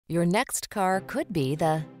Your next car could be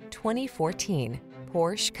the 2014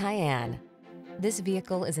 Porsche Cayenne. This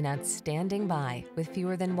vehicle is an outstanding buy with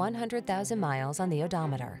fewer than 100,000 miles on the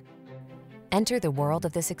odometer. Enter the world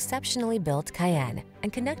of this exceptionally built Cayenne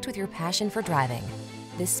and connect with your passion for driving.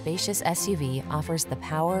 This spacious SUV offers the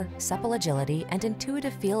power, supple agility, and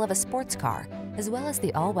intuitive feel of a sports car, as well as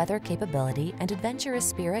the all-weather capability and adventurous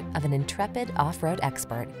spirit of an intrepid off-road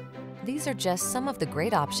expert. These are just some of the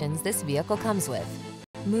great options this vehicle comes with: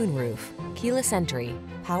 moonroof, keyless entry,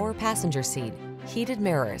 power passenger seat, heated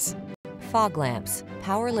mirrors, fog lamps,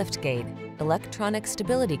 power liftgate, electronic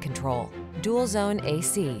stability control, dual zone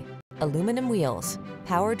AC, aluminum wheels,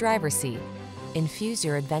 power driver seat. Infuse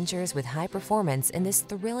your adventures with high performance in this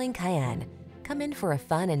thrilling Cayenne. Come in for a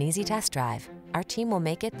fun and easy test drive. Our team will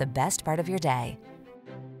make it the best part of your day.